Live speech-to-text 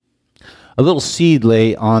A little seed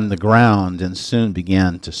lay on the ground and soon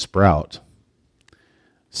began to sprout.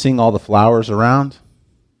 Seeing all the flowers around,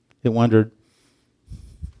 it wondered,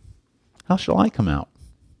 how shall I come out?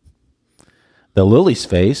 The lily's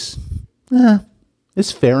face,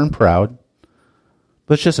 is fair and proud,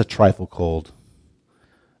 but it's just a trifle cold.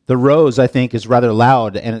 The rose, I think, is rather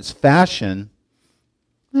loud, and its fashion,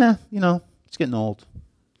 it's getting old.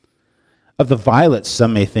 Of the violets,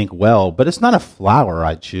 some may think well, but it's not a flower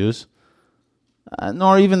I'd choose.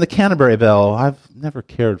 Nor even the Canterbury bell. I've never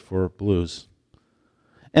cared for blues.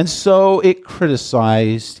 And so it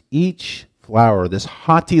criticized each flower, this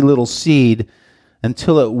haughty little seed,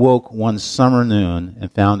 until it woke one summer noon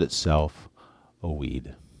and found itself a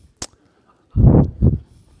weed.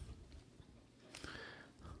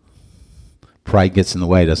 Pride gets in the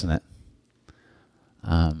way, doesn't it?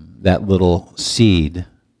 That little seed,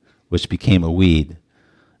 which became a weed,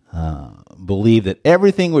 believed that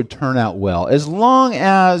everything would turn out well as long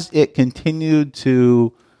as it continued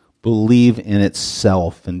to believe in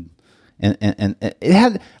itself. And it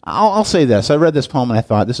had, I'll say this, I read this poem and I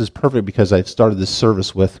thought this is perfect because I started this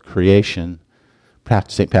service with creation,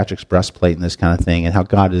 St. Patrick's breastplate and this kind of thing, and how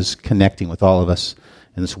God is connecting with all of us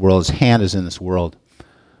in this world. His hand is in this world.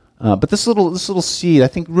 But this little seed, I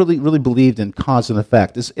think, really believed in cause and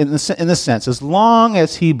effect. In this sense, as long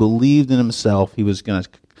as he believed in himself, he was going to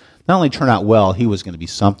not only turn out well, he was going to be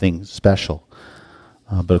something special.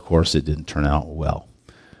 But of course, it didn't turn out well.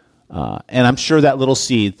 And I'm sure that little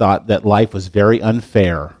seed thought that life was very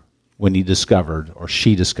unfair when he discovered, or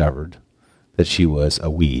she discovered, that she was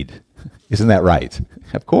a weed. Isn't that right?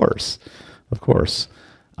 Of course.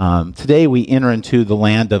 Today we enter into the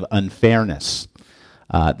land of unfairness.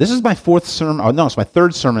 This is my it's my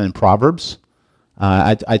third sermon in Proverbs.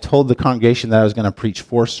 I told the congregation that I was going to preach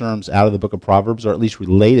 4 sermons out of the book of Proverbs, or at least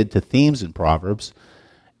related to themes in Proverbs.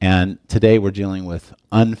 And today we're dealing with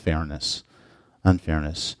unfairness.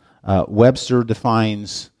 Webster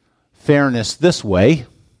defines fairness this way: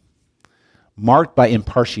 marked by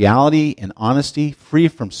impartiality and honesty, free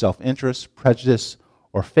from self-interest, prejudice,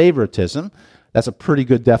 or favoritism. That's a pretty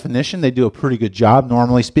good definition. They do a pretty good job,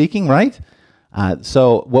 normally speaking, right?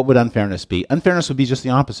 So what would unfairness be? Unfairness would be just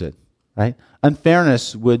the opposite, right?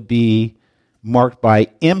 Unfairness would be marked by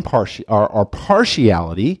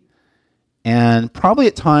partiality and probably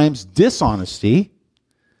at times dishonesty.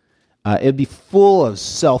 It'd be full of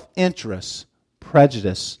self-interest,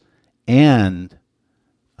 prejudice, and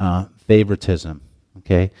favoritism,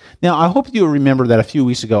 okay? Now, I hope you remember that a few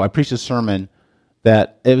weeks ago I preached a sermon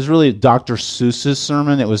that it was really Dr. Seuss's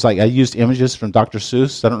sermon. It was like I used images from Dr.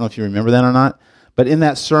 Seuss. I don't know if you remember that or not. But in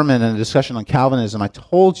that sermon and a discussion on Calvinism, I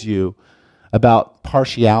told you about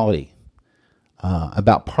partiality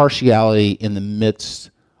in the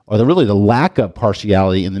midst, or the lack of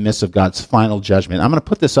partiality in the midst of God's final judgment. I'm going to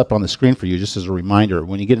put this up on the screen for you just as a reminder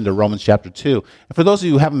when you get into Romans chapter 2. And for those of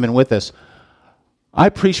you who haven't been with us, I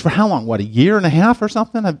preached for how long? A year and a half or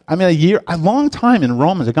something? A long time in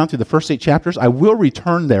Romans. I've gone through the first 8 chapters. I will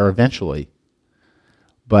return there eventually.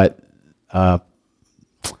 But 1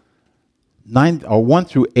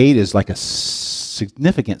 through 8 is like a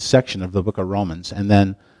significant section of the book of Romans. And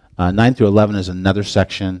then 9 through 11 is another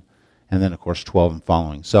section. And then, of course, 12 and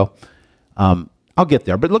following. So I'll get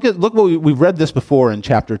there. But look what we've read this before in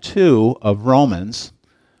chapter 2 of Romans,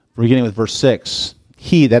 beginning with verse 6.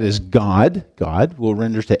 He, that is God, will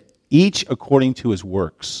render to each according to his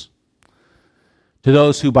works. To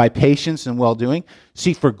those who by patience and well-doing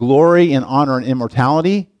seek for glory and honor and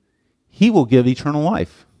immortality, he will give eternal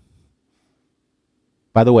life.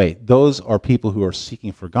 By the way, those are people who are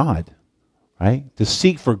seeking for God, right? To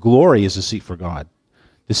seek for glory is to seek for God.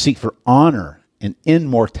 To seek for honor and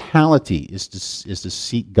immortality is to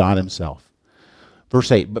seek God himself. Verse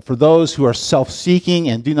 8, but for those who are self-seeking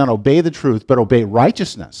and do not obey the truth, but obey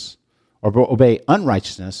righteousness, or obey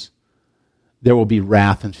unrighteousness, there will be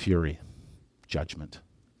wrath and fury, judgment.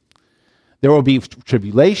 There will be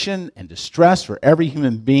tribulation and distress for every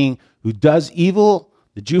human being who does evil,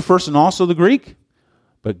 the Jew first and also the Greek,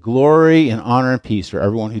 but glory and honor and peace for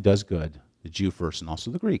everyone who does good, the Jew first and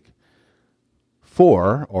also the Greek.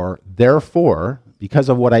 Therefore, because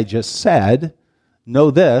of what I just said, know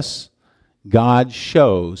this: God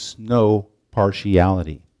shows no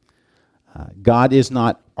partiality. God is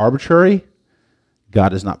not arbitrary.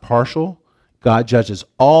 God is not partial. God judges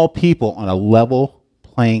all people on a level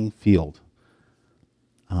playing field.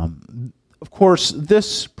 Of course,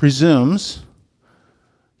 this presumes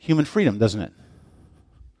human freedom, doesn't it?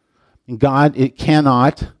 And God, it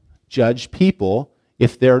cannot judge people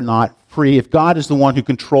if they're not free. If God is the one who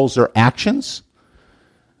controls their actions,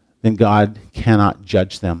 then God cannot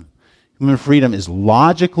judge them. Human freedom is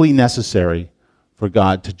logically necessary for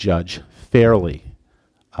God to judge fairly.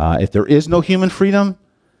 If there is no human freedom,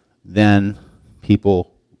 then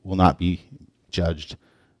people will not be judged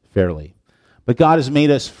fairly. But God has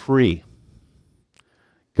made us free.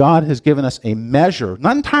 God has given us a measure,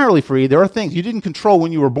 not entirely free. There are things you didn't control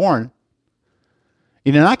when you were born.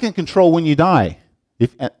 You're not going to control when you die.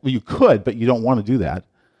 You could, but you don't want to do that.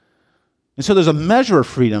 And so there's a measure of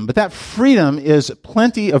freedom, but that freedom is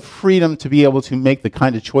plenty of freedom to be able to make the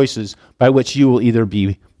kind of choices by which you will either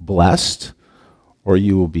be blessed or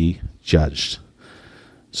you will be judged.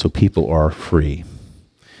 So people are free.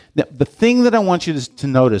 Now, the thing that I want you to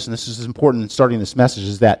notice, and this is important in starting this message,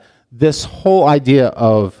 is that this whole idea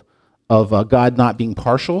of God not being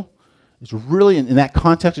partial is really, in that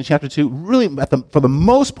context in chapter 2, really, for the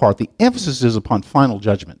most part, the emphasis is upon final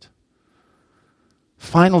judgment.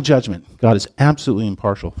 Final judgment. God is absolutely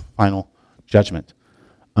impartial. Final judgment.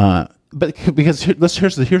 But because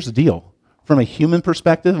here's the deal. From a human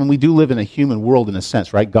perspective, and we do live in a human world in a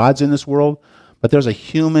sense, right? God's in this world, but there's a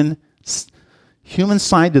human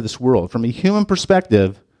side to this world. From a human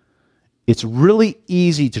perspective, it's really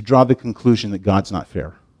easy to draw the conclusion that God's not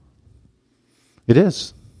fair. It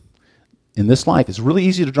is. In this life, it's really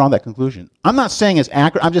easy to draw that conclusion. I'm not saying it's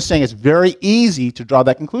accurate. I'm just saying it's very easy to draw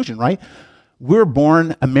that conclusion, right? We're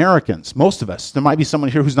born Americans, most of us. There might be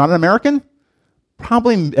someone here who's not an American.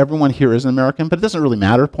 Probably everyone here is an American, but it doesn't really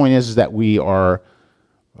matter. The point is that we are,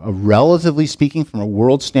 relatively speaking, from a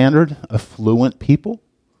world standard, affluent people,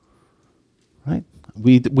 right?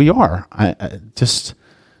 We are.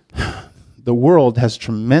 The world has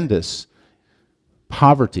tremendous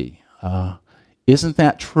poverty. Isn't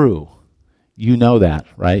that true? You know that,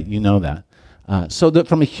 right? You know that. So that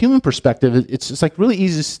from a human perspective, it's like really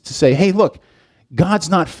easy to say, hey, look, God's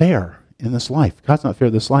not fair in this life. God's not fair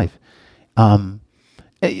in this life. And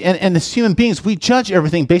as human beings, we judge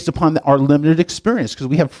everything based upon our limited experience because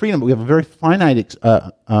we have freedom, but we have a very finite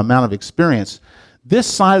amount of experience. This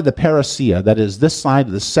side of the parousia, that is, this side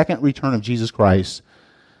of the second return of Jesus Christ,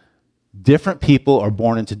 different people are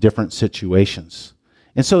born into different situations.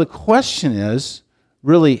 And so the question is,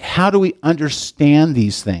 really, how do we understand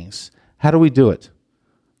these things? How do we do it?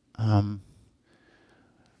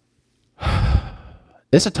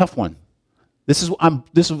 It's a tough one. This is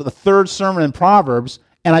the third sermon in Proverbs,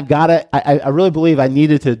 and I really believe I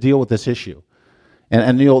needed to deal with this issue.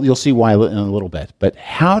 And you'll see why in a little bit. But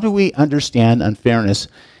how do we understand unfairness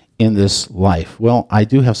in this life? Well, I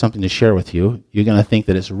do have something to share with you. You're going to think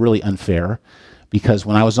that it's really unfair because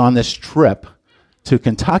when I was on this trip to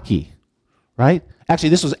Kentucky, right? Actually,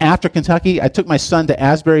 this was after Kentucky. I took my son to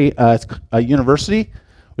Asbury University,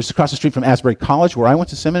 which is across the street from Asbury College, where I went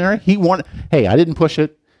to seminary. I didn't push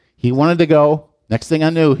it. He wanted to go. Next thing I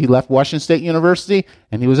knew, he left Washington State University,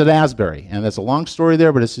 and he was at Asbury. And that's a long story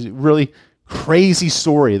there, but it's a really crazy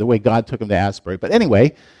story, the way God took him to Asbury. But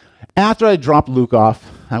anyway, after I dropped Luke off,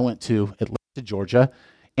 I went to Atlanta, Georgia.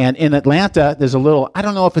 And in Atlanta, there's a little, I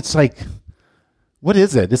don't know if it's like, what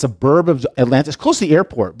is it? It's a burb of Atlanta. It's close to the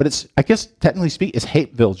airport, but it's, I guess, technically speaking, it's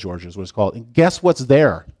Hapeville, Georgia is what it's called. And guess what's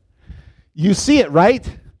there? You see it, right?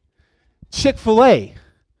 Chick-fil-A.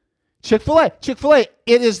 Chick-fil-A. Chick-fil-A.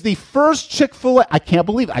 It is the first Chick-fil-A. I can't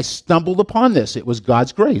believe it. I stumbled upon this. It was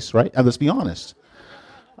God's grace, right? And let's be honest.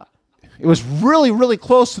 It was really, really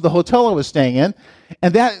close to the hotel I was staying in.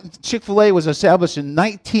 And that Chick-fil-A was established in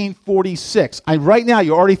 1946. Right now,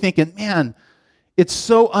 you're already thinking, man, it's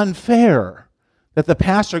so unfair that the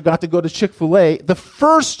pastor got to go to Chick-fil-A, the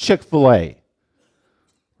first Chick-fil-A,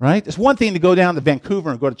 right? It's one thing to go down to Vancouver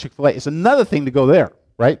and go to Chick-fil-A. It's another thing to go there,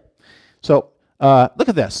 right? So look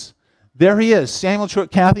at this. There he is, Samuel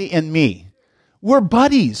Truitt, Kathy, and me. We're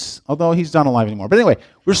buddies, although he's not alive anymore. But anyway,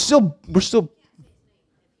 we're still.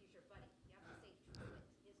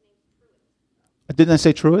 Didn't I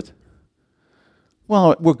say Truitt?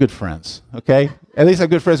 Well, we're good friends, okay? At least I'm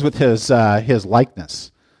good friends with his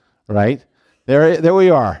likeness, right? There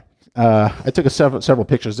we are. I took several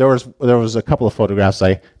pictures. There was a couple of photographs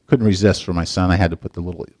I couldn't resist for my son. I had to put the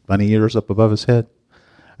little bunny ears up above his head.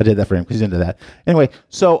 I did that for him because he's into that. Anyway,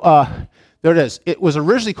 so there it is. It was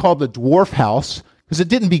originally called the Dwarf House because it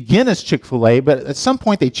didn't begin as Chick-fil-A, but at some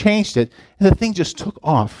point they changed it, and the thing just took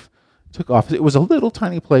off. It was a little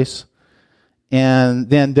tiny place, and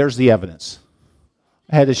then there's the evidence.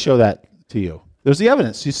 I had to show that to you. There's the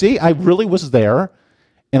evidence. You see, I really was there,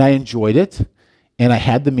 and I enjoyed it, and I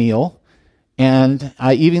had the meal, and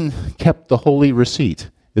I even kept the holy receipt.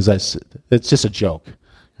 It's just a joke.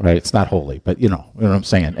 Right, it's not holy, but you know what I'm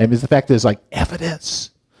saying. I mean, the fact is, like, evidence.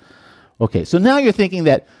 Okay, so now you're thinking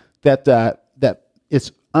that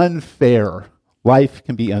it's unfair. Life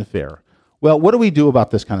can be unfair. Well, what do we do about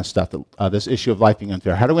this kind of stuff, this issue of life being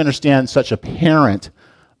unfair? How do we understand such apparent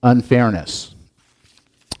unfairness?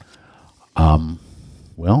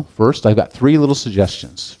 Well, first, I've got 3 little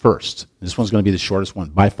suggestions. First, this one's going to be the shortest one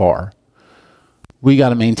by far. We got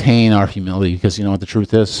to maintain our humility because you know what the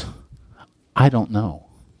truth is? I don't know.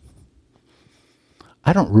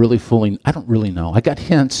 I don't really know. I got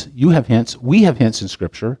hints. You have hints. We have hints in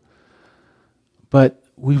Scripture. But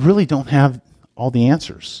we really don't have all the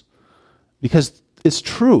answers. Because it's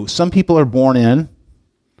true. Some people are born in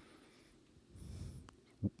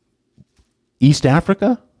East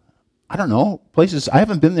Africa. I don't know. Places, I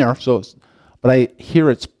haven't been there, but I hear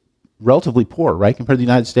it's relatively poor, right, compared to the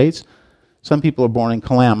United States. Some people are born in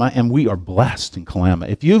Kalama, and we are blessed in Kalama.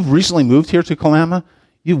 If you've recently moved here to Kalama,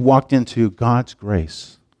 you've walked into God's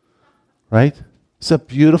grace, right? It's a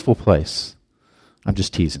beautiful place. I'm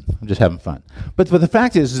just teasing. I'm just having fun. But the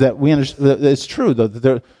fact is that it's true, though,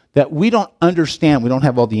 that we don't understand. We don't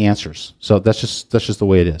have all the answers. So that's just the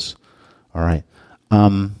way it is. All right.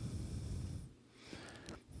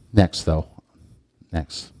 Next. All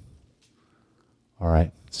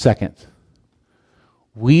right. Second,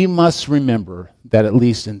 we must remember that at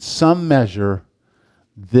least in some measure,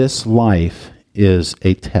 this life is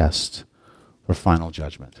a test for final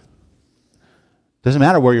judgment. Doesn't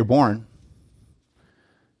matter where you're born.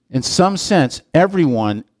 In some sense,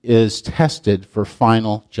 everyone is tested for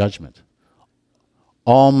final judgment.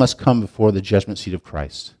 All must come before the judgment seat of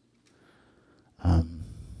Christ.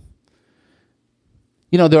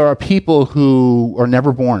 There are people who are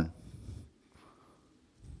never born.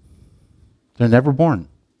 They're never born.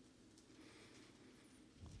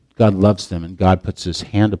 God loves them, and God puts His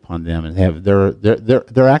hand upon them, and they're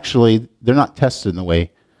not tested in the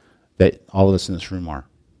way that all of us in this room are.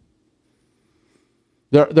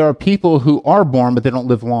 There are people who are born, but they don't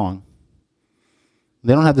live long.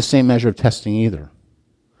 They don't have the same measure of testing either.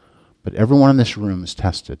 But everyone in this room is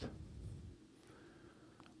tested.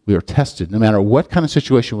 We are tested no matter what kind of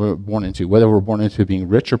situation we're born into, whether we're born into being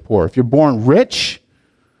rich or poor. If you're born rich,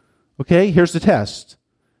 okay, here's the test.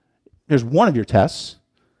 Here's one of your tests.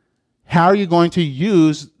 How are you going to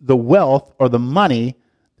use the wealth or the money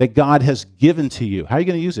that God has given to you? How are you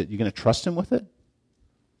going to use it? You're going to trust Him with it?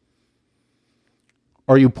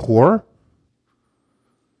 Are you poor?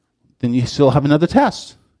 Then you still have another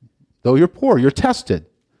test. Though you're poor, you're tested.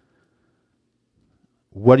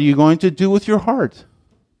 What are you going to do with your heart?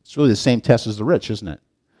 It's really the same test as the rich, isn't it?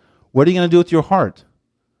 What are you going to do with your heart?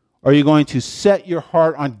 Are you going to set your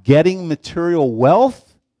heart on getting material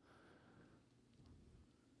wealth?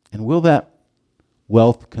 And will that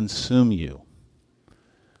wealth consume you?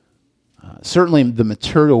 Certainly the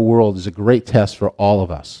material world is a great test for all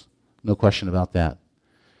of us. No question about that.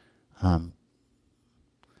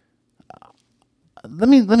 Let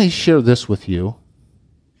me share this with you.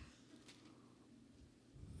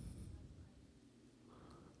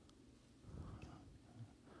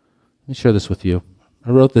 I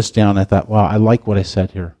wrote this down. I thought, wow, I like what I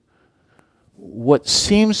said here. What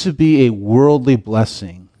seems to be a worldly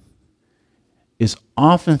blessing is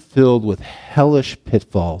often filled with hellish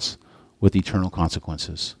pitfalls with eternal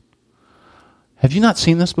consequences. Have you not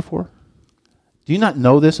seen this before? Do you not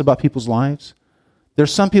know this about people's lives?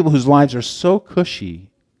 There's some people whose lives are so cushy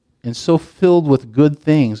and so filled with good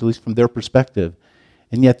things, at least from their perspective,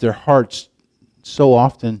 and yet their hearts so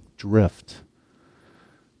often drift.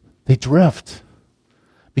 They drift.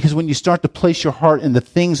 Because when you start to place your heart in the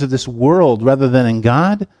things of this world rather than in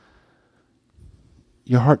God,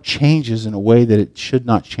 your heart changes in a way that it should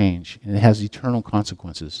not change, and it has eternal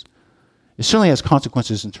consequences. It certainly has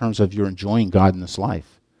consequences in terms of your enjoying God in this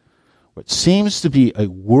life. What seems to be a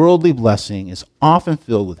worldly blessing is often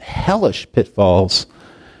filled with hellish pitfalls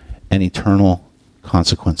and eternal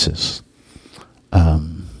consequences.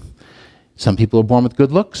 Some people are born with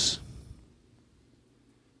good looks.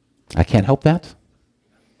 I can't help that.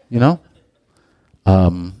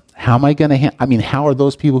 How am I going to how are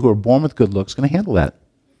those people who are born with good looks going to handle that?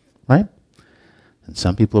 Right? And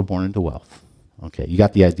some people are born into wealth. Okay, you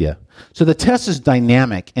got the idea. So the test is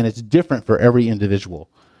dynamic, and it's different for every individual.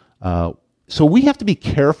 So we have to be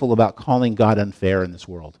careful about calling God unfair in this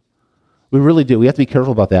world. We really do. We have to be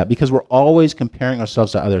careful about that because we're always comparing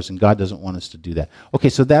ourselves to others, and God doesn't want us to do that. Okay,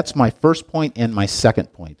 so that's my first point and my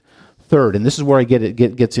second point. Third, and this is where I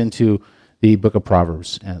gets into the book of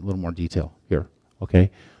Proverbs in a little more detail here.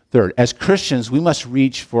 Okay? Third, as Christians, we must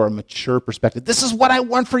reach for a mature perspective. This is what I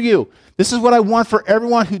want for you. This is what I want for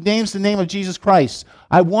everyone who names the name of Jesus Christ.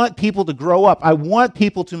 I want people to grow up. I want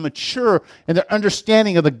people to mature in their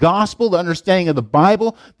understanding of the gospel, the understanding of the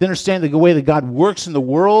Bible, the understanding of the way that God works in the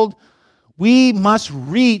world. We must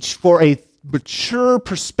reach for a mature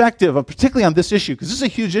perspective, particularly on this issue, because this is a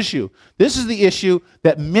huge issue. This is the issue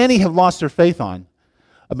that many have lost their faith on.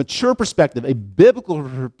 A mature perspective, a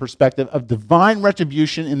biblical perspective of divine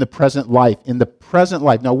retribution in the present life. In the present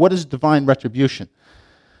life. Now, what is divine retribution?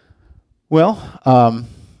 Well,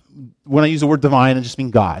 when I use the word divine, I just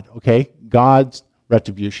mean God, okay? God's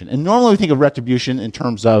retribution. And normally we think of retribution in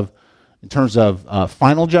terms of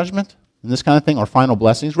final judgment and this kind of thing, or final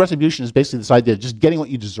blessings. Retribution is basically this idea of just getting what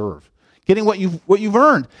you deserve, getting what you've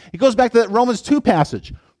earned. It goes back to that Romans 2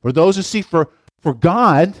 passage. For those who seek for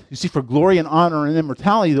God, you see, for glory and honor and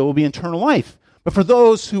immortality, there will be eternal life. But for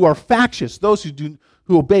those who are factious, those who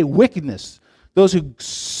obey wickedness, those who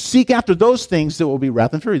seek after those things, there will be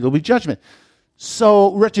wrath and fury. There will be judgment.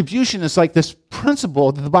 So retribution is like this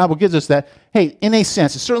principle that the Bible gives us that, hey, in a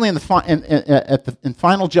sense, certainly in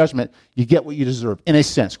final judgment, you get what you deserve, in a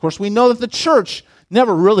sense. Of course, we know that the church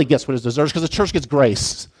never really gets what it deserves because the church gets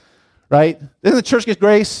grace, right? Doesn't the church get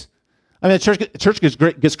grace? I mean, the church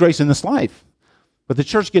gets grace in this life. But the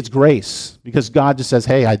church gets grace because God just says,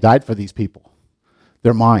 hey, I died for these people.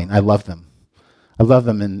 They're mine. I love them. I love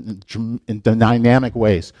them in dynamic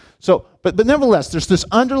ways. So, but nevertheless, there's this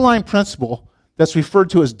underlying principle that's referred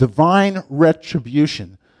to as divine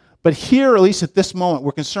retribution. But here, at least at this moment,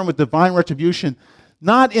 we're concerned with divine retribution,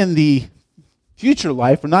 not in the future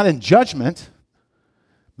life or not in judgment.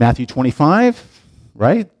 Matthew 25,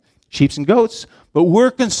 right? Sheep and goats. But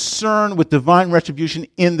we're concerned with divine retribution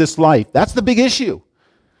in this life. That's the big issue.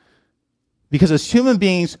 Because as human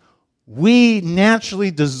beings, we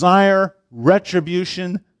naturally desire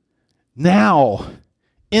retribution now,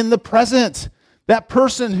 in the present. That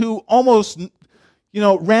person who almost,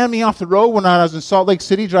 ran me off the road when I was in Salt Lake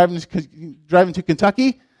City driving to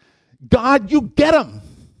Kentucky, God, you get him.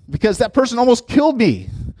 Because that person almost killed me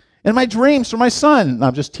in my dreams for my son.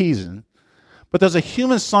 I'm just teasing. But there's a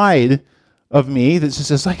human side of me that just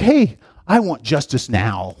says, like, hey, I want justice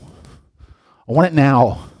now. I want it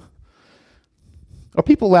now. Are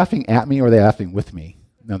people laughing at me or are they laughing with me?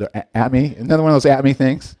 No, they're at me. Another one of those at me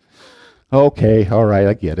things. Okay, all right,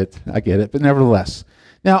 I get it. But nevertheless.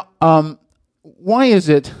 Now, why is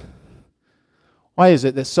it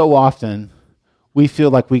that so often we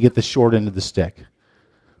feel like we get the short end of the stick?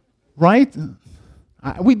 Right?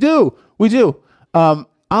 We do.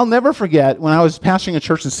 I'll never forget when I was pastoring a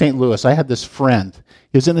church in St. Louis, I had this friend.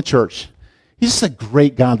 He was in the church. He's just a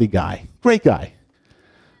great, godly guy. Great guy.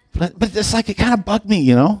 But it's like it kind of bugged me,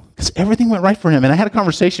 because everything went right for him. And I had a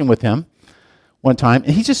conversation with him one time,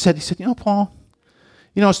 and he said, Paul,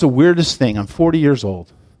 it's the weirdest thing. I'm 40 years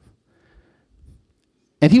old.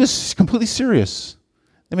 And he was completely serious.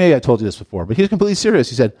 And maybe I told you this before, but he was completely serious.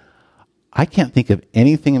 He said, I can't think of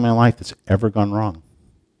anything in my life that's ever gone wrong.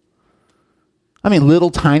 I mean, little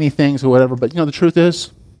tiny things or whatever, but the truth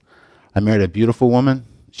is, I married a beautiful woman.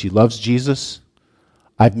 She loves Jesus.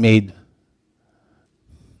 I've made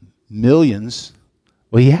millions.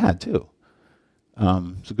 Well, he had too.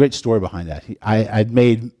 It's a great story behind that. I'd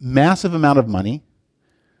made massive amount of money.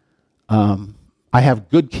 I have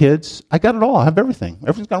good kids. I got it all. I have everything.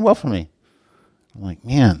 Everything's gone well for me. I'm like,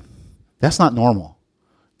 man, that's not normal.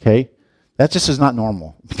 Okay? That just is not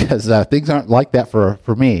normal because things aren't like that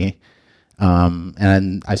for me.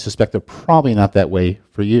 And I suspect they're probably not that way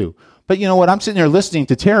for you. But you know what? I'm sitting there listening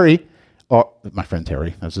to Terry, or my friend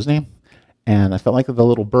Terry, that's his name, and I felt like the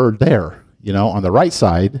little bird there, on the right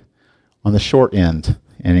side, on the short end.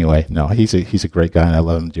 Anyway, no, he's a great guy, and I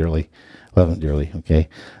love him dearly. Okay?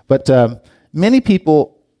 But many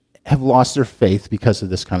people have lost their faith because of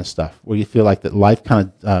this kind of stuff, where you feel like that life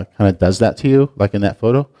kind of does that to you, like in that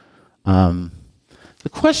photo. The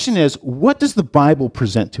question is, what does the Bible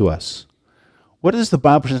present to us? What does the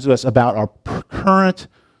Bible present to us about our current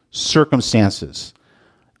circumstances?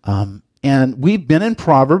 And we've been in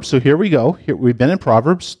Proverbs, so here we go. We've been in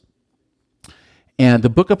Proverbs. And the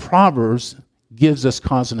book of Proverbs gives us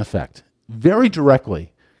cause and effect. Very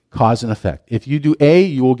directly, cause and effect. If you do A,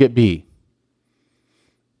 you will get B.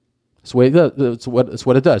 That's the way it does. That's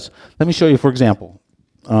what it does. Let me show you, for example.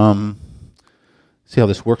 See how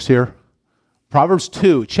this works here? Proverbs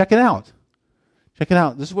 2. Check it out.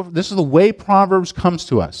 This is the way Proverbs comes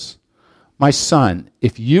to us. My son,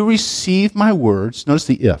 if you receive my words, notice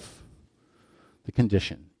the if, the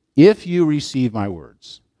condition. If you receive my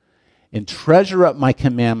words and treasure up my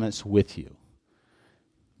commandments with you,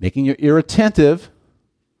 making your ear attentive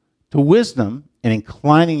to wisdom and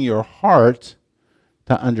inclining your heart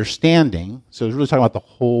to understanding. So it's really talking about the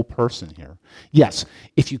whole person here. Yes,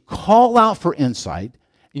 if you call out for insight,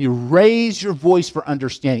 and you raise your voice for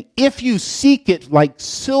understanding, if you seek it like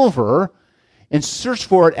silver and search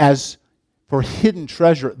for it as for hidden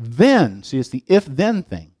treasure, then, see, it's the if-then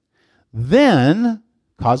thing, then,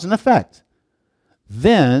 cause and effect,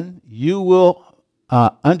 then you will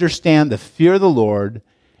understand the fear of the Lord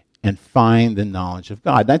and find the knowledge of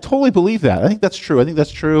God. And I totally believe that. I think that's true. I think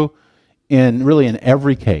that's true in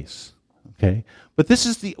every case. Okay? But this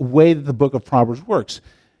is the way that the book of Proverbs works.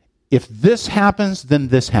 If this happens, then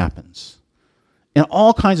this happens. In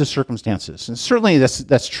all kinds of circumstances. And certainly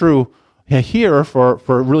that's true here for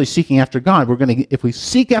really seeking after God. If we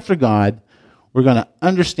seek after God, we're going to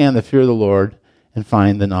understand the fear of the Lord and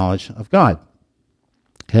find the knowledge of God.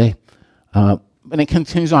 Okay? And it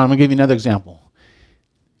continues on. I'm going to give you another example.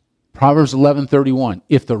 Proverbs 11:31.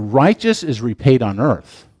 If the righteous is repaid on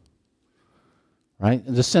earth, right?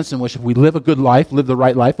 In the sense in which if we live a good life, live the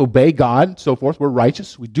right life, obey God, so forth, we're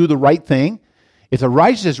righteous, we do the right thing. If the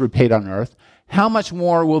righteous is repaid on earth, how much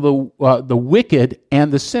more will the wicked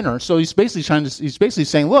and the sinner? So he's basically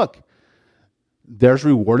saying, look, there's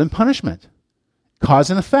reward and punishment, cause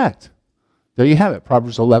and effect. There you have it,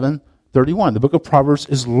 Proverbs 11:31. The book of Proverbs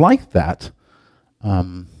is like that.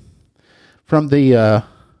 From the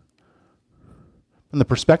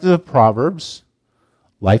perspective of Proverbs,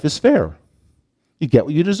 life is fair. You get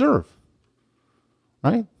what you deserve,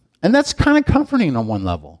 right? And that's kind of comforting on one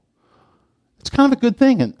level. It's kind of a good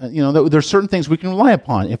thing, and there's certain things we can rely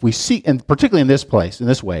upon if we seek, and particularly in this place, in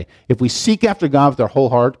this way, if we seek after God with our whole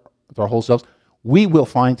heart, with our whole selves, we will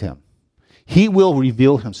find Him. He will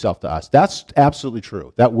reveal Himself to us. That's absolutely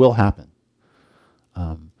true. That will happen.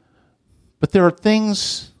 But there are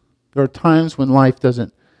times when life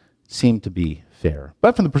doesn't seem to be fair.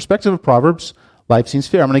 But from the perspective of Proverbs, life seems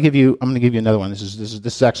fair. I'm going to give you another one. This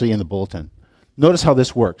is actually in the bulletin. Notice how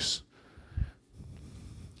this works.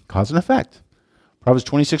 Cause and effect. Proverbs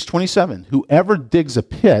 26:27. Whoever digs a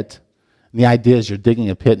pit, and the idea is you're digging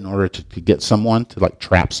a pit in order to get someone, to like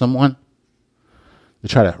trap someone, to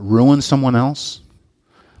try to ruin someone else.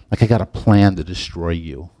 Like I got a plan to destroy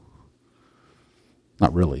you.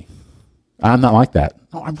 Not really. I'm not like that.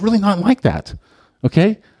 No, I'm really not like that.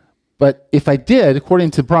 Okay? But if I did,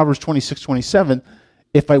 according to Proverbs 26:27,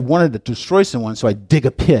 if I wanted to destroy someone, so I dig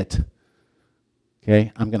a pit,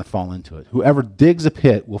 okay, I'm going to fall into it. Whoever digs a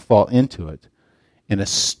pit will fall into it, and a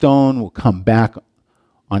stone will come back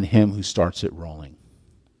on him who starts it rolling.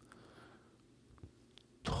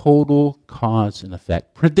 Total cause and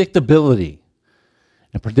effect. Predictability.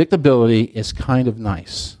 And predictability is kind of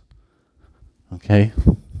nice. Okay?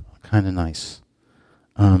 Kind of nice.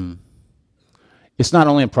 It's not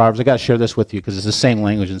only in Proverbs. I got to share this with you because it's the same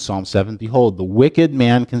language in Psalm 7. Behold, the wicked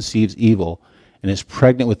man conceives evil and is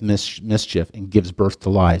pregnant with mischief and gives birth to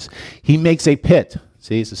lies. He makes a pit.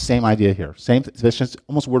 See, it's the same idea here. It's just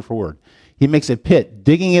almost word for word. He makes a pit,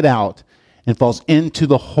 digging it out, and falls into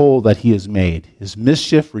the hole that he has made. His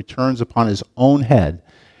mischief returns upon his own head,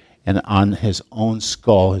 and on his own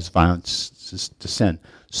skull his violence descend.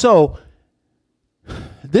 So,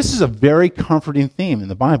 this is a very comforting theme in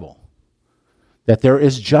the Bible, that there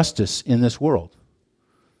is justice in this world,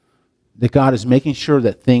 that God is making sure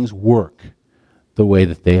that things work the way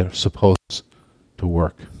that they are supposed to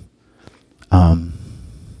work.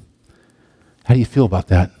 How do you feel about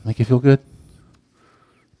that? Make you feel good?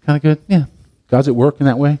 Kind of good? Yeah. God's at work in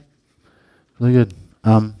that way? Really good.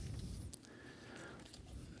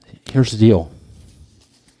 Here's the deal.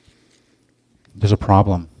 There's a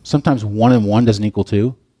problem. Sometimes 1 and 1 doesn't equal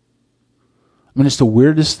 2. I mean, it's the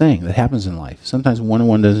weirdest thing that happens in life. Sometimes 1 and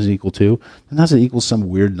 1 doesn't equal 2. Sometimes it equals some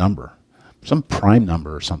weird number, some prime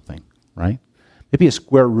number or something, right? Maybe a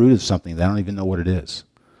square root of something that I don't even know what it is.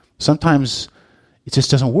 Sometimes it just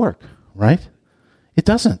doesn't work, right? It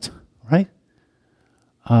doesn't, right?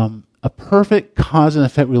 A perfect cause and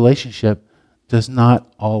effect relationship does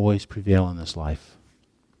not always prevail in this life.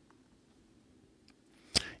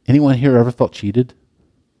 Anyone here ever felt cheated?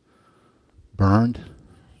 Burned?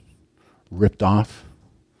 Ripped off?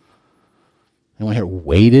 Anyone here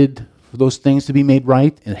waited for those things to be made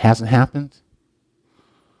right and it hasn't happened?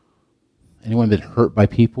 Anyone been hurt by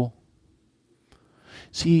people?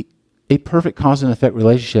 See, a perfect cause and effect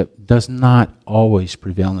relationship does not always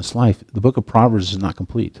prevail in this life. The book of Proverbs is not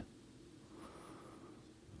complete.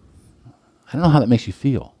 I don't know how that makes you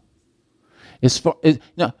feel.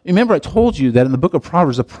 Remember I told you that in the book of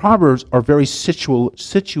Proverbs, the Proverbs are very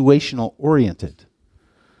situational oriented.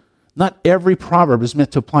 Not every proverb is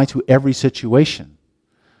meant to apply to every situation.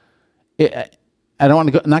 I'm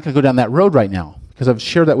not going to go down that road right now because I've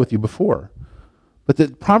shared that with you before. But the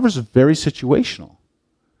Proverbs are very situational.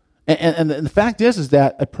 And the fact is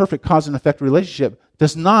that a perfect cause and effect relationship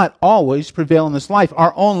does not always prevail in this life.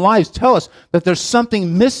 Our own lives tell us that there's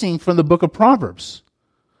something missing from the book of Proverbs.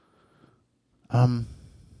 Um,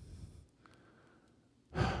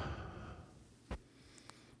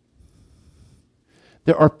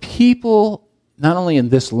 there are people, not only in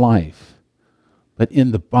this life, but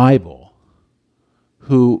in the Bible,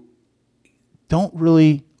 who don't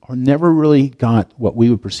really or never really got what we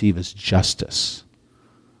would perceive as justice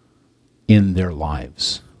in their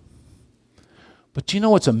lives. But do you know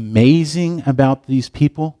what's amazing about these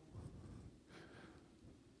people?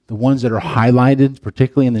 The ones that are highlighted,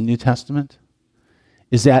 particularly in the New Testament,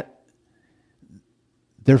 is that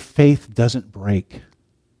their faith doesn't break.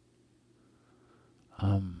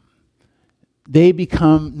 They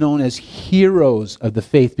become known as heroes of the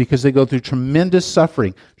faith because they go through tremendous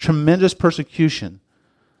suffering, tremendous persecution,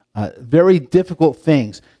 very difficult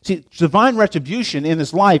things. See, divine retribution in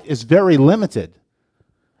this life is very limited.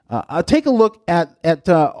 Take a look at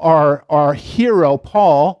our hero,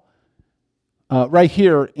 Paul, right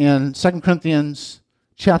here in 2 Corinthians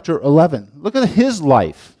chapter 11. Look at his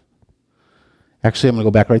life. Actually, I'm going to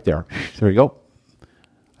go back right there. There you go.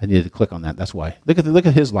 I needed to click on that. That's why. Look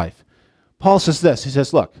at his life. Paul says this. He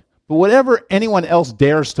says, look, but whatever anyone else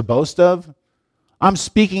dares to boast of, I'm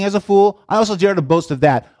speaking as a fool. I also dare to boast of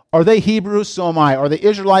that. Are they Hebrews? So am I. Are they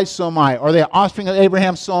Israelites? So am I. Are they offspring of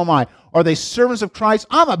Abraham? So am I. Are they servants of Christ?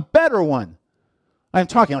 I'm a better one. I'm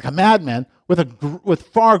talking like a madman with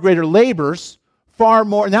far greater labors, far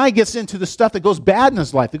more. Now he gets into the stuff that goes bad in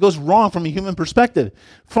his life, that goes wrong from a human perspective.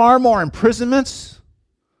 Far more imprisonments,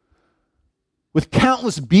 with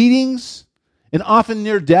countless beatings, and often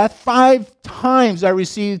near death. 5 times I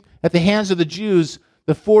received at the hands of the Jews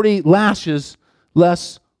the 40 lashes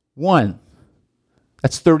less 1.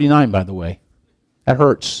 That's 39, by the way. That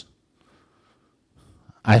hurts.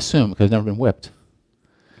 I assume, because I've never been whipped.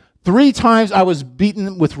 3 times I was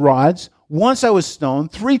beaten with rods. Once I was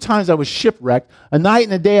stoned. 3 times I was shipwrecked. A night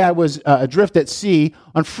and a day I was adrift at sea,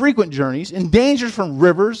 on frequent journeys, in danger from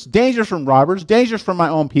rivers, danger from robbers, danger from my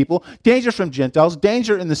own people, danger from Gentiles,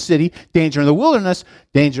 danger in the city, danger in the wilderness,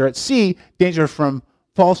 danger at sea, danger from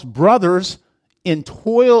false brothers, in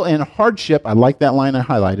toil and hardship. I like that line, I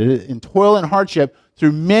highlighted it. In toil and hardship,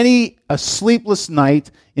 through many a sleepless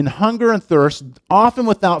night, in hunger and thirst, often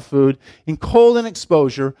without food, in cold and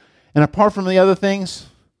exposure. And apart from the other things,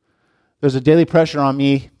 there's a daily pressure on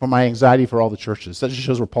me for my anxiety for all the churches. That just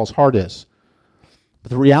shows where Paul's heart is.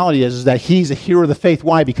 But the reality is that he's a hero of the faith.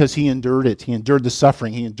 Why? Because he endured it. He endured the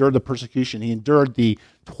suffering. He endured the persecution. He endured the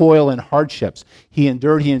toil and hardships. He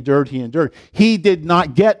endured. He did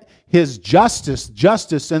not get his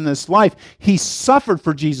justice in this life. He suffered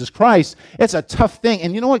for Jesus Christ. It's a tough thing.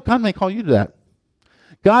 And you know what? God may call you to that.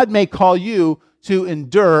 God may call you to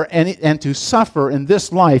endure and to suffer in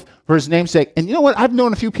this life for his name's sake. And you know what? I've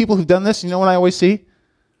known a few people who've done this. You know what I always see?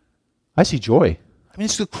 I see joy. I mean,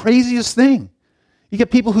 it's the craziest thing. You get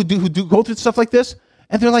people who do go through stuff like this,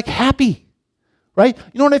 and they're like happy, right?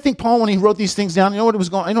 You know what I think Paul, when he wrote these things down, you know what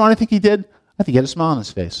I think he did? I think he had a smile on his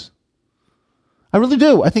face. I really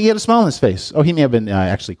do. I think he had a smile on his face. Oh, he may have been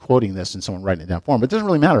actually quoting this and someone writing it down for him, but it doesn't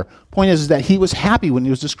really matter. Point is that he was happy when he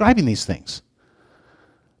was describing these things.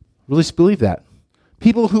 Really believe that.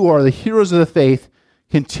 People who are the heroes of the faith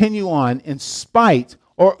continue on in spite,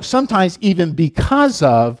 or sometimes even because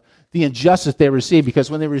of, the injustice they receive. Because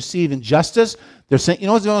when they receive injustice, they're saying, you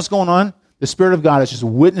know what's going on? The Spirit of God is just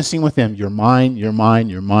witnessing with them. You're mine, you're mine,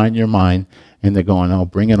 you're mine, you're mine. And they're going, oh,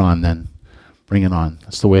 bring it on then. Bring it on.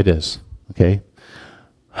 That's the way it is. Okay?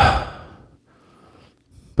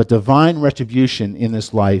 But divine retribution in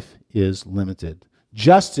this life is limited.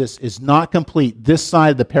 Justice is not complete this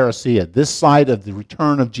side of the parousia, this side of the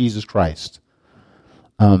return of Jesus Christ.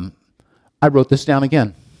 I wrote this down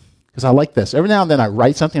again because I like this. Every now and then I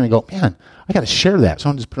write something and I go, man, I got to share that. So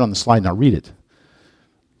I'll just put it on the slide and I'll read it.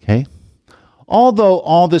 Okay? Although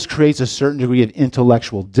all this creates a certain degree of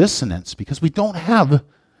intellectual dissonance because we don't have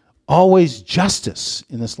always justice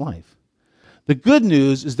in this life, the good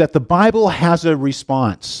news is that the Bible has a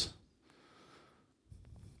response.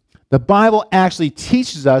 The Bible actually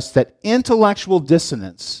teaches us that intellectual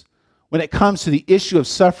dissonance, when it comes to the issue of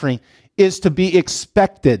suffering, is to be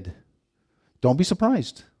expected. Don't be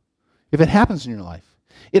surprised if it happens in your life.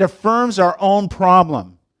 It affirms our own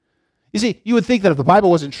problem. You see, you would think that if the Bible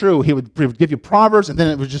wasn't true, he would give you Proverbs and then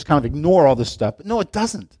it would just kind of ignore all this stuff. But no, it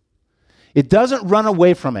doesn't. It doesn't run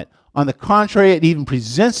away from it. On the contrary, it even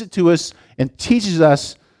presents it to us and teaches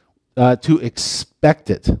us to expect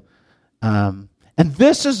it. And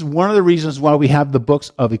this is one of the reasons why we have the books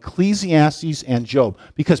of Ecclesiastes and Job,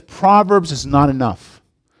 because Proverbs is not enough.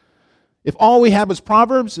 If all we had was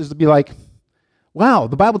Proverbs, is to be like, wow,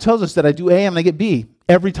 the Bible tells us that I do A and I get B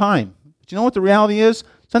every time. But you know what the reality is?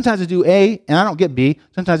 Sometimes I do A and I don't get B.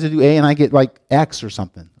 Sometimes I do A and I get like X or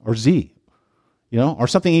something, or Z, or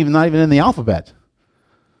something even not even in the alphabet.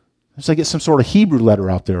 It's like I get some sort of Hebrew letter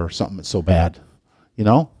out there or something that's so bad,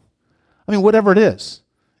 I mean, whatever it is.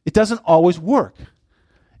 It doesn't always work.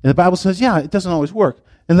 And the Bible says, yeah, it doesn't always work.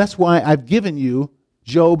 And that's why I've given you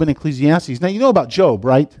Job and Ecclesiastes. Now, you know about Job,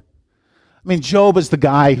 right? I mean, Job is the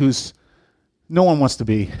guy who's no one wants to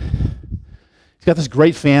be. He's got this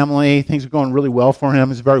great family. Things are going really well for him.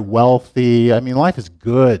 He's very wealthy. I mean, life is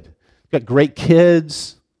good. He's got great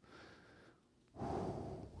kids.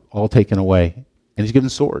 All taken away. And he's given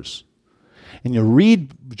swords. And you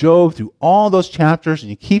read Job through all those chapters, and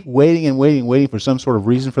you keep waiting and waiting and waiting for some sort of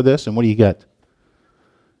reason for this, and what do you get?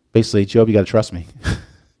 Basically, Job, you got to trust me. You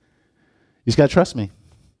just got to trust me.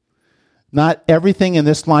 Not everything in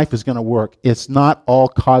this life is going to work. It's not all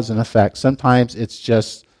cause and effect. Sometimes it's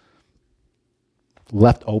just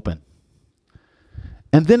left open.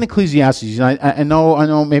 And then Ecclesiastes. I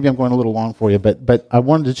know maybe I'm going a little long for you, but I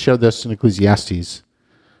wanted to show this in Ecclesiastes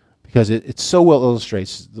because it so well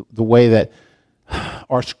illustrates the way that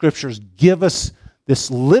our scriptures give us this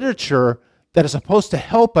literature that is supposed to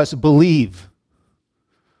help us believe.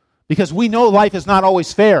 Because we know life is not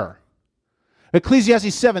always fair.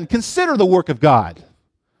 Ecclesiastes 7, consider the work of God.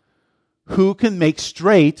 Who can make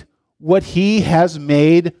straight what he has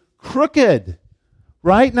made crooked?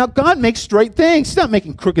 Right? Now, God makes straight things. He's not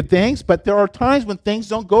making crooked things, but there are times when things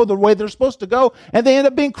don't go the way they're supposed to go, and they end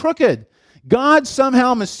up being crooked. God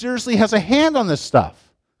somehow mysteriously has a hand on this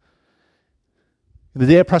stuff. In the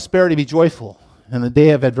day of prosperity, be joyful. In the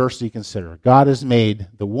day of adversity, consider. God has made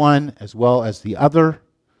the one as well as the other,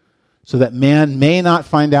 so that man may not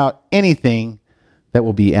find out anything that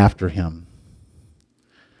will be after him.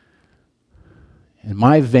 In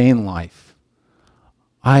my vain life,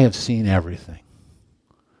 I have seen everything.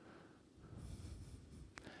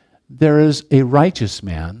 There is a righteous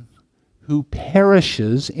man who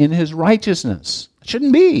perishes in his righteousness. It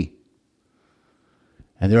shouldn't be.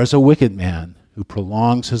 And there is a wicked man who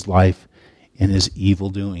prolongs his life in his evil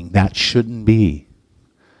doing. That shouldn't be.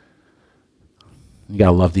 You got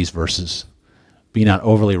to love these verses. Be not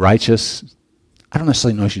overly righteous. I don't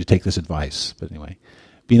necessarily know if you should take this advice, but anyway.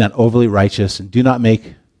 Be not overly righteous, and do not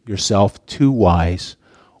make yourself too wise.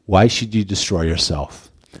 Why should you destroy yourself?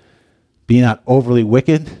 Be not overly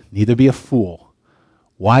wicked, neither be a fool.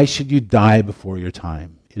 Why should you die before your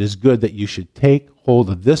time? It is good that you should take hold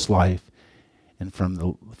of this life, and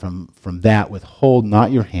from that withhold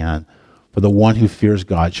not your hand, for the one who fears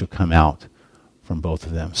God shall come out from both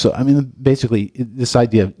of them. So, I mean, basically, this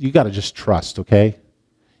idea of you got to just trust, okay?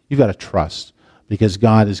 You've got to trust, because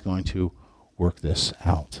God is going to work this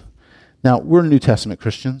out. Now, we're New Testament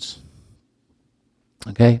Christians,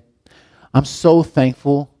 okay? I'm so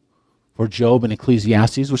thankful for Job and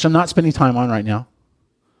Ecclesiastes, which I'm not spending time on right now.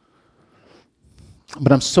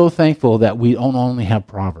 But I'm so thankful that we don't only have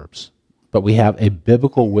Proverbs, but we have a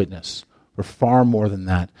biblical witness for far more than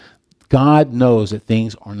that. God knows that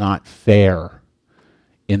things are not fair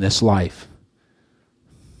in this life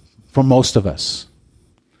for most of us.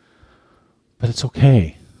 But it's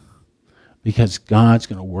okay, because God's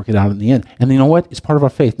going to work it out in the end. And you know what? It's part of our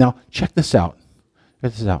faith. Now, check this out.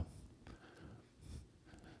 Check this out.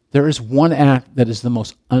 There is one act that is the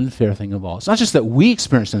most unfair thing of all. It's not just that we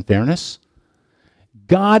experience unfairness.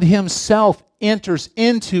 God himself enters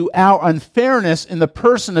into our unfairness in the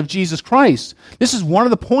person of Jesus Christ. This is one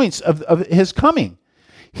of the points of his coming.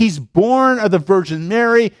 He's born of the Virgin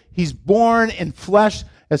Mary. He's born in flesh,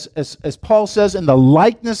 as Paul says, in the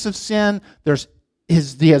likeness of sin.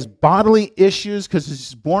 He has bodily issues because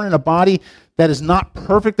he's born in a body that is not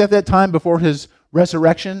perfect at that time before his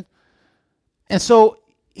resurrection. And so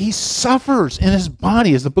he suffers in his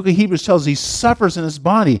body. As the book of Hebrews tells us, he suffers in his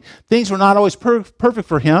body. Things were not always perfect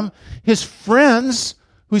for him. His friends,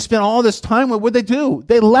 who he spent all this time with, what did they do?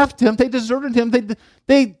 They left him. They deserted him.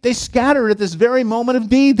 They scattered at this very moment of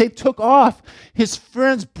need. They took off. His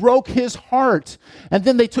friends broke his heart. And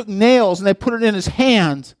then they took nails and they put it in his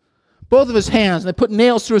hand, both of his hands, and they put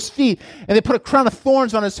nails through his feet, and they put a crown of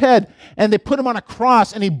thorns on his head, and they put him on a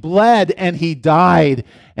cross, and he bled, and he died.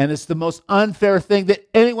 And it's the most unfair thing that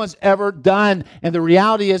anyone's ever done. And the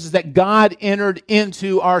reality is that God entered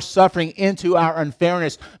into our suffering, into our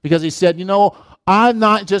unfairness, because he said, I'm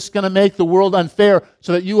not just going to make the world unfair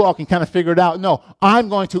so that you all can kind of figure it out. No, I'm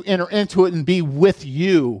going to enter into it and be with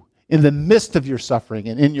you in the midst of your suffering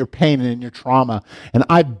and in your pain and in your trauma. And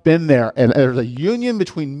I've been there. And there's a union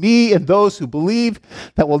between me and those who believe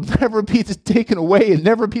that will never be taken away and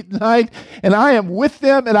never be denied. And I am with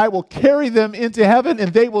them, and I will carry them into heaven,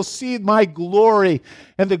 and they will see my glory.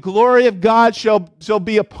 And the glory of God shall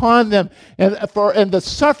be upon them. And the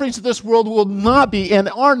sufferings of this world will not be and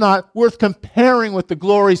are not worth comparing with the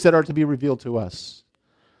glories that are to be revealed to us.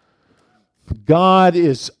 God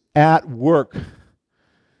is at work.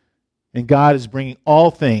 And God is bringing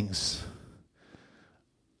all things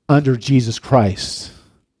under Jesus Christ.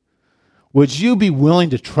 Would you be willing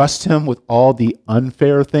to trust him with all the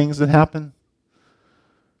unfair things that happen?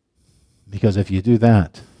 Because if you do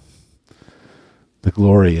that, the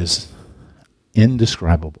glory is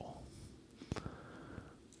indescribable.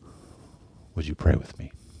 Would you pray with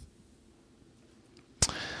me?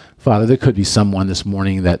 Father, there could be someone this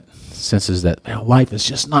morning that senses that life is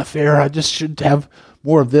just not fair. I just should have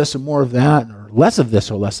more of this and more of that, or less of this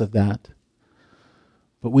or less of that.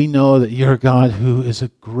 But we know that you're a God who is a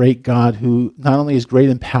great God, who not only is great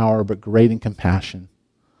in power, but great in compassion.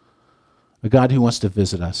 A God who wants to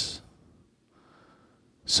visit us.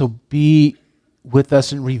 So be with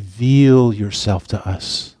us and reveal yourself to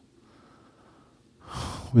us.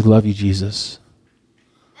 We love you, Jesus.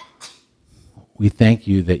 We thank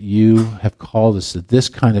you that you have called us to this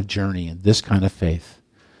kind of journey and this kind of faith,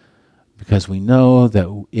 because we know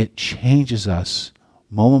that it changes us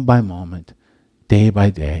moment by moment, day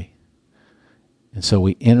by day. And so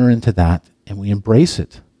we enter into that and we embrace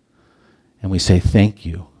it. And we say, thank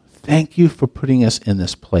you. Thank you for putting us in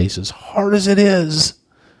this place, as hard as it is.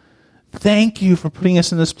 Thank you for putting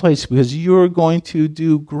us in this place, because you're going to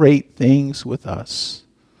do great things with us.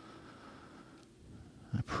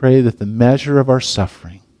 I pray that the measure of our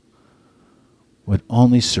suffering would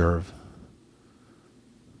only serve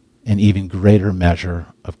an even greater measure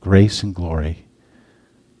of grace and glory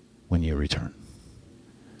when you return.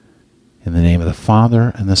 In the name of the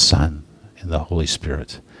Father, and the Son, and the Holy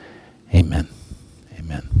Spirit. Amen.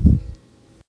 Amen.